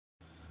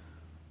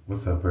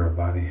What's up,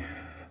 everybody?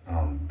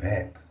 I'm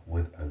back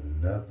with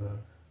another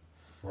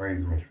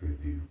fragrance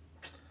review.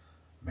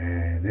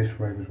 Man, this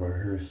fragrance right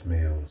here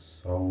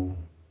smells so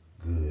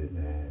good,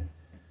 man.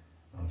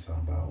 I'm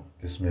talking about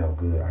it smells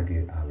good. I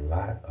get a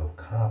lot of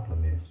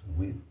compliments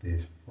with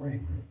this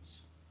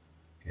fragrance,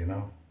 you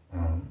know?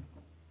 Um,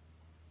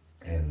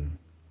 and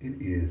it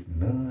is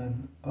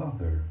none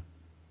other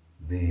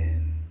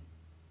than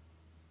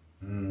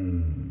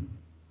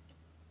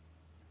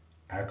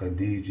Acqua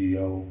Di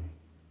Gio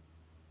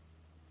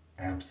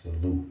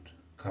Absolute,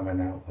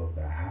 coming out of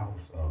the house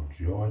of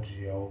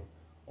Giorgio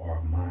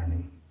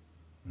Armani.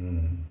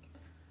 Mm.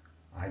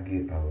 I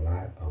get a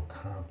lot of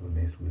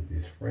compliments with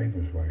this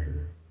fragrance right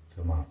here.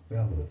 To my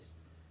fellas,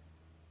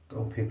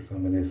 go pick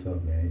some of this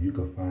up, man. You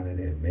can find it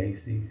at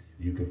Macy's.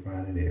 You can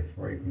find it at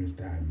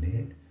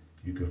fragrance.net.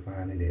 You can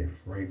find it at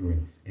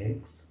Fragrance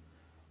X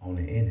on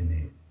the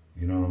internet.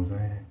 You know what I'm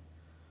saying?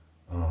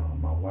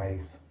 My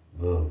wife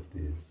loves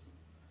this.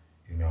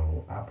 You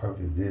know, I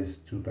purchased this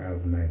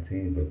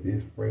 2019, but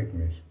this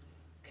fragrance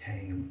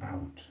came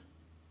out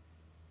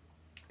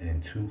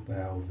in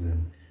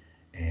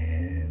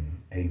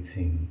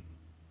 2018.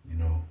 You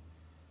know,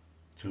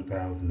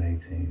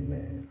 2018,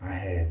 man. I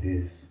had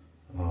this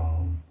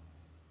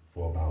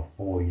for about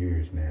 4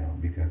 years now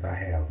because I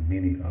have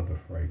many other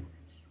fragrances.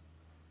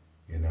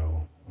 You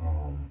know,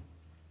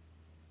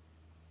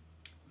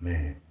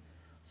 man.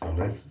 So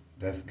let's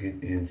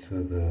get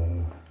into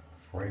the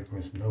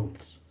fragrance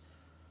notes.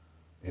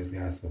 It's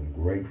got some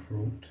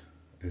grapefruit.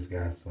 It's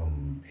got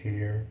some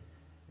pear.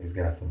 It's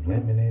got some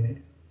lemon in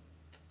it.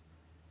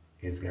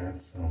 It's got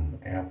some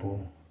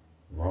apple,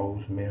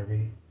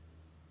 rosemary,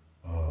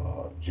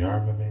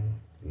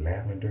 germanin,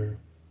 lavender,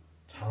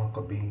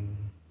 tonka bean,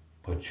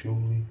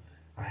 patchouli.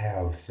 I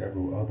have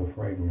several other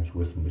fragrances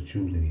with some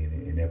patchouli in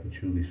it, and that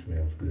patchouli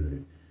smells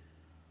good,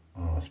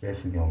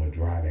 especially on the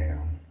dry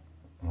down.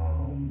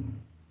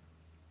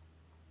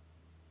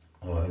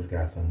 It's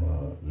got some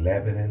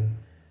lebanon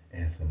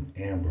and some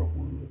amber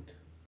wood.